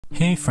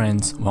Hey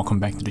friends, welcome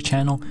back to the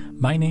channel.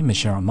 My name is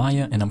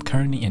Jeremiah and I'm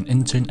currently an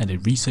intern at a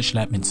research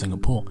lab in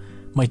Singapore.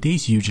 My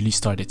days usually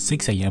start at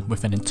 6 AM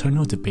with an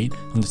internal debate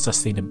on the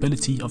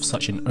sustainability of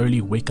such an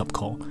early wake-up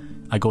call.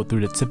 I go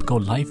through the typical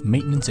life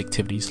maintenance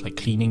activities like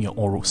cleaning your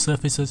oral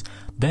surfaces,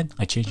 then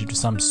I change into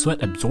some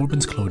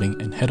sweat-absorbent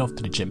clothing and head off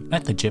to the gym.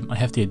 At the gym, I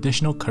have the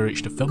additional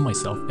courage to film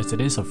myself as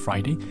it is a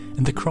Friday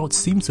and the crowd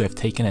seems to have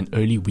taken an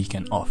early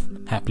weekend off.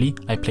 Happily,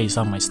 I place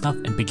on my stuff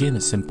and begin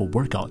a simple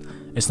workout.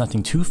 It's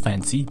nothing too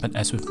fancy, but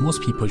as with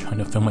most people trying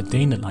to film a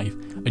day in the life,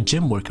 a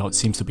gym workout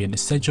seems to be an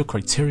essential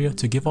criteria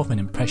to give off an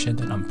impression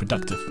that I'm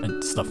productive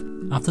and stuff.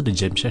 After the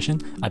gym session,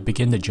 I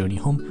begin the journey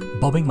home,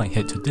 bobbing my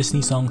head to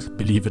Disney songs.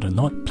 Believe it or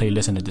not,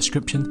 playlist in the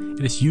description.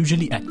 It is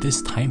usually at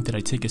this time that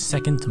I take a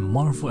second to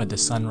marvel at the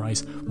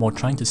sunrise while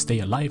trying to stay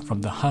alive from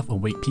the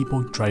half-awake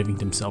people driving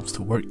themselves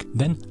to work.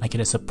 Then, I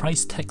get a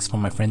surprise text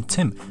from my friend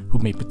Tim, who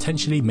may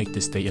potentially make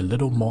this day a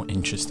little more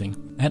interesting.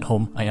 At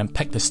home, I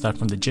unpack the stuff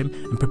from the gym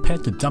and prepare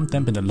to dump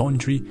them in the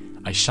laundry.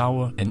 I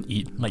shower and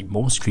eat like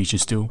most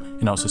creatures do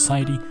in our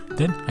society,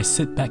 then I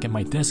sit back at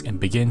my desk and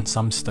begin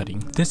some studying.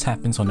 This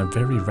happens on a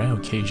very rare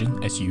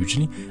occasion, as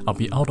usually I'll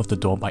be out of the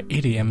door by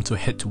 8 AM to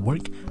head to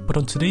work, but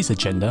on today's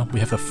agenda we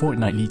have a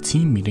fortnightly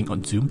team meeting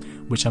on Zoom,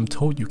 which I'm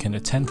told you can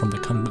attend from the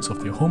comforts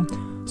of your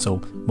home. So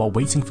while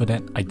waiting for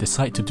that, I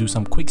decide to do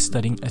some quick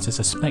studying as I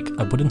suspect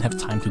I wouldn't have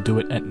time to do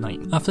it at night.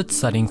 After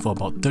studying for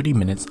about 30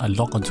 minutes, I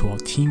log onto our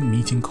team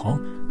meeting call.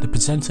 The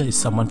presenter is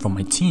someone from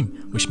my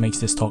team, which makes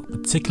this talk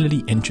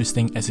particularly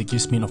interesting as it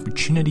gives me an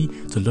opportunity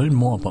to learn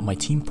more about my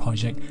team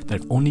project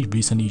that I've only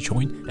recently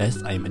joined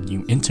as I am a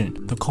new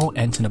intern. The call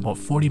ends in about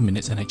 40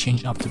 minutes and I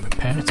change up to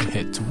prepare to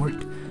head to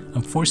work.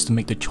 I'm forced to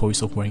make the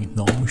choice of wearing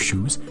normal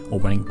shoes or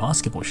wearing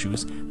basketball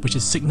shoes, which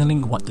is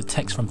signaling what the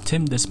text from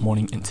Tim this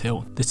morning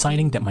entailed.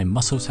 Deciding that my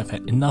muscles have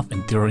had enough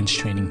endurance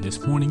training this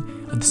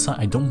morning, I decide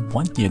I don't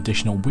want the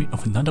additional weight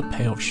of another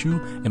pair of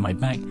shoes in my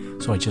bag,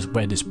 so I just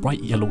wear this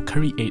bright yellow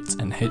Curry 8s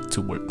and head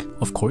to work.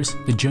 Of course,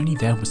 the journey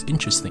there was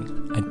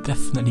interesting. I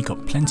definitely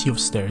got plenty of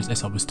stares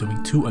as I was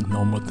doing two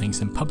abnormal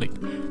things in public.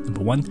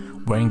 Number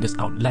 1, wearing this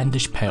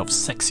outlandish pair of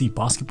sexy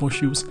basketball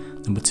shoes.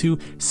 Number 2,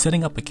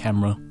 setting up a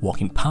camera,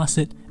 walking past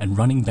it, and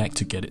running back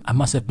to get it. I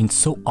must have been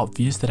so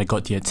obvious that I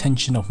got the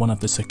attention of one of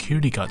the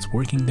security guards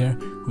working there,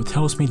 who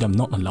tells me that I'm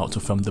not allowed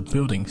to film the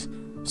buildings.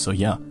 So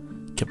yeah,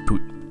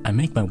 kaput. I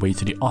make my way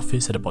to the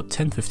office at about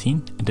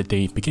 10:15 and the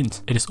day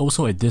begins. It is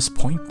also at this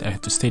point that I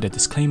have to state a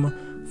disclaimer.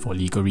 For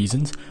legal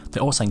reasons,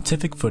 that all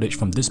scientific footage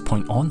from this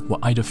point on were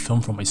either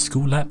filmed from my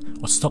school lab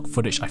or stock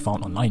footage I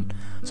found online,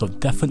 so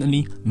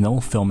definitely no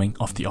filming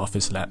of the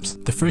office labs.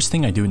 The first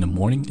thing I do in the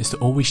morning is to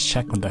always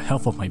check on the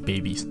health of my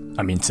babies,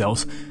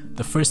 cells.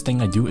 The first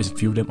thing I do is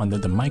view them under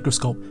the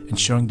microscope,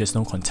 ensuring there's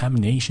no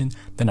contamination.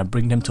 Then I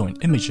bring them to an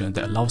imager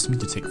that allows me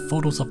to take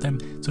photos of them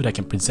so that I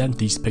can present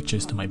these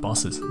pictures to my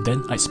bosses.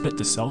 Then I split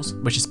the cells,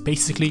 which is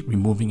basically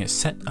removing a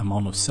set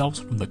amount of cells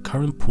from the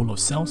current pool of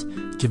cells,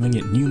 giving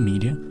it new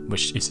media,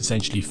 which is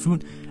essentially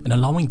food, and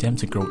allowing them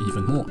to grow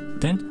even more.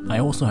 Then I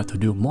also have to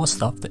do more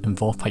stuff that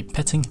involve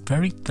pipetting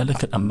very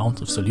delicate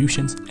amounts of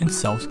solutions and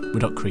cells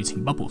without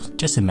creating bubbles.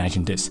 Just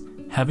imagine this.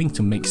 Having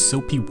to make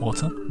soapy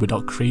water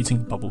without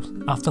creating bubbles.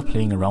 After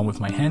playing around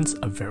with my hands,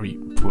 a very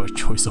poor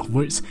choice of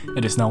words,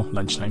 it is now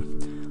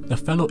lunchtime. The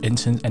fellow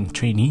interns and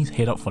trainees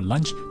head out for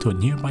lunch to a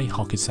nearby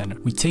hawker center.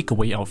 We take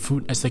away our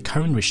food as the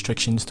current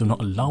restrictions do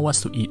not allow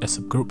us to eat as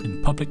a group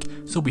in public,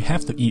 so we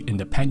have to eat in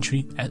the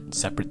pantry at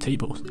separate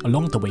tables.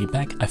 Along the way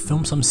back, I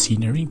filmed some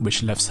scenery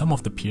which left some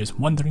of the peers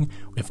wondering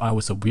if I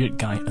was a weird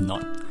guy or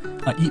not.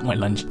 I eat my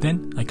lunch,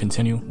 then I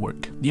continue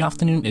work. The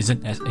afternoon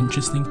isn't as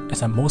interesting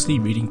as I'm mostly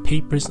reading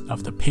papers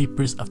after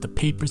papers after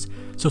papers,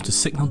 so to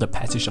signal the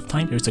passage of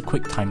time, there's a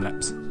quick time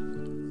lapse.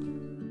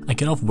 I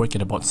get off work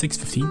at about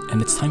 6:15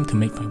 and it's time to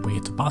make my way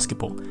to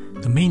basketball.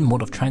 The main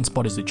mode of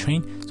transport is the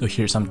train, so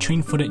here's some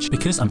train footage.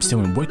 Because I'm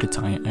still in work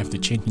attire, I have to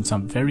change in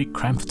some very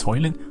cramped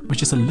toilet,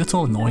 which is a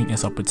little annoying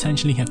as I'll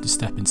potentially have to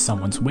step in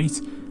someone's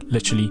waist,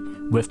 literally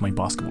with my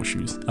basketball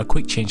shoes. A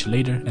quick change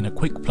later and a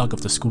quick plug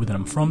of the school that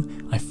I'm from,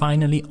 I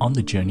finally on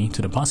the journey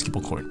to the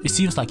basketball court. It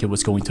seems like it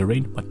was going to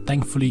rain, but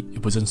thankfully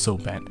it wasn't so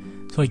bad.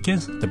 So I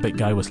guess the big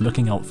guy was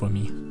looking out for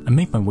me. I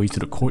make my way to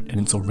the court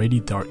and it's already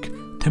dark.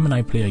 Tim and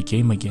I play a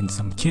game against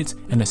some kids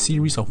and a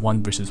series of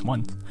 1 versus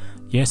 1.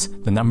 Yes,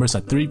 the numbers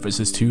are 3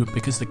 versus 2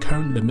 because the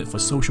current limit for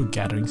social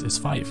gatherings is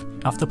 5.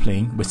 After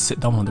playing, we sit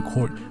down on the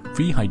court,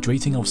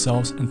 rehydrating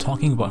ourselves and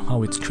talking about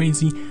how it's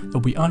crazy that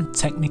we aren't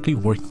technically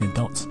working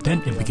adults.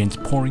 Then it begins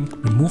pouring.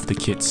 We move the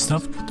kids'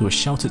 stuff to a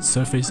sheltered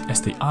surface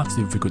as they ask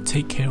if we could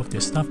take care of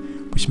their stuff,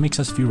 which makes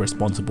us feel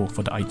responsible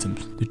for the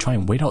items. To try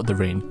and wait out the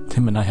rain,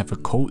 Tim and I have a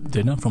cold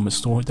dinner from a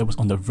store that was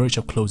on the verge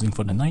of closing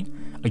for the night.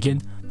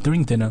 Again,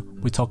 during dinner,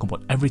 we talk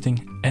about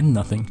everything and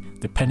nothing,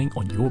 depending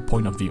on your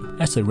point of view.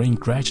 As the rain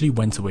gradually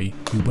went away,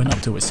 we went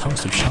up to his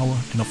house to shower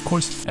and of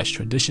course, as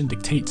tradition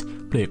dictates,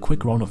 play a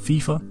quick round of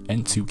FIFA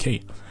and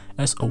 2K.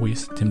 As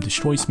always, Tim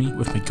destroys me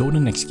with my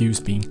golden excuse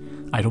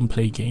being, I don't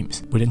play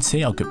games. We then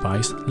say our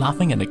goodbyes,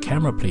 laughing at the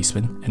camera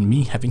placement and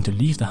me having to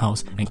leave the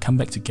house and come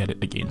back to get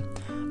it again.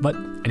 but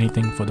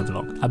anything for the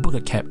vlog. I booked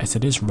a cab as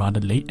it is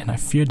rather late and I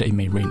fear that it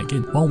may rain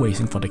again. While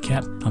waiting for the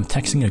cab, I'm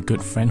texting a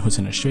good friend who's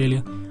in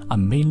Australia.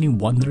 I'm mainly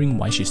wondering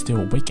why she's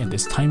still awake at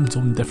this time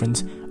zone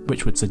difference,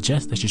 which would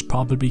suggest that she's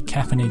probably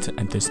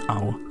caffeinated at this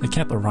hour. The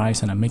cab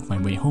arrives and I make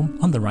my way home.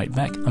 On the ride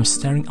back, I'm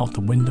staring out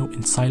the window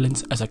in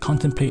silence as I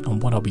contemplate on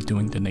what I'll be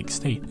doing the next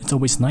day. It's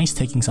always nice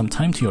taking some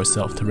time to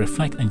yourself to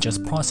reflect and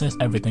just process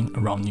everything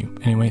around you.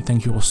 Anyway,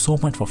 thank you all so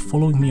much for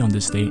following me on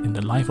this day in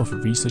the life of a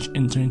research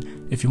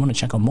intern. If you want to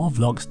check out more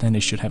vlogs, then they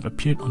should have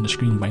appeared on the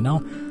screen by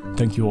now.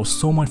 Thank you all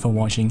so much for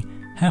watching.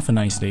 Have a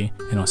nice day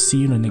and I'll see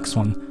you in the next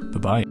one.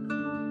 Bye bye.